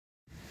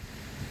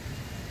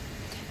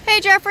Hey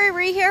Jeffrey,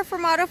 Ree here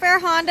from Auto Fair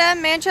Honda,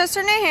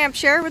 Manchester, New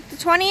Hampshire with the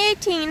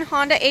 2018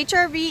 Honda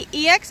HR-V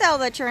EXL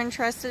that you're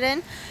interested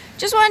in.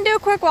 Just want to do a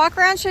quick walk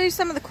around, show you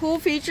some of the cool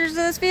features of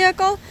this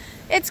vehicle.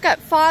 It's got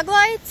fog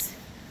lights,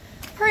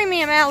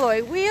 premium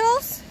alloy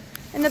wheels.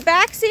 In the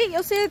back seat,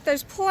 you'll see that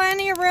there's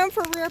plenty of room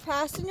for rear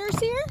passengers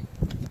here.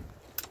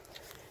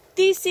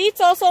 These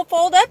seats also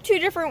fold up two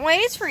different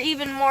ways for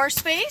even more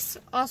space.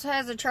 Also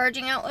has a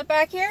charging outlet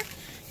back here.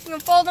 You can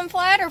fold them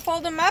flat or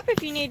fold them up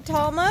if you need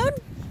tall mode.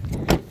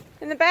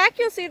 In the back,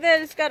 you'll see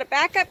that it's got a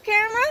backup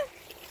camera.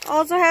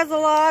 Also has a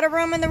lot of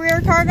room in the rear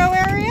cargo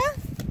area.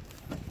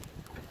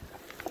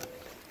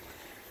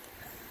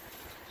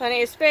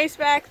 Plenty of space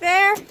back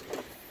there.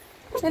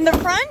 In the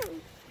front,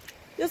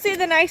 you'll see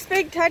the nice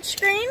big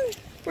touchscreen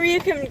where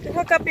you can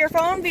hook up your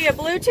phone via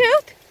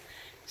Bluetooth.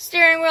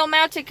 Steering wheel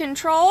mounted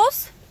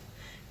controls.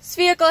 This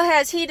vehicle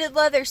has heated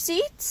leather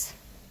seats.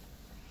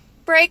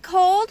 Brake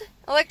hold,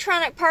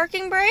 electronic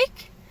parking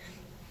brake.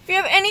 If you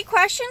have any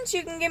questions,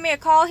 you can give me a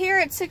call here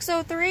at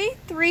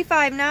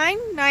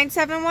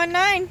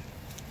 603-359-9719.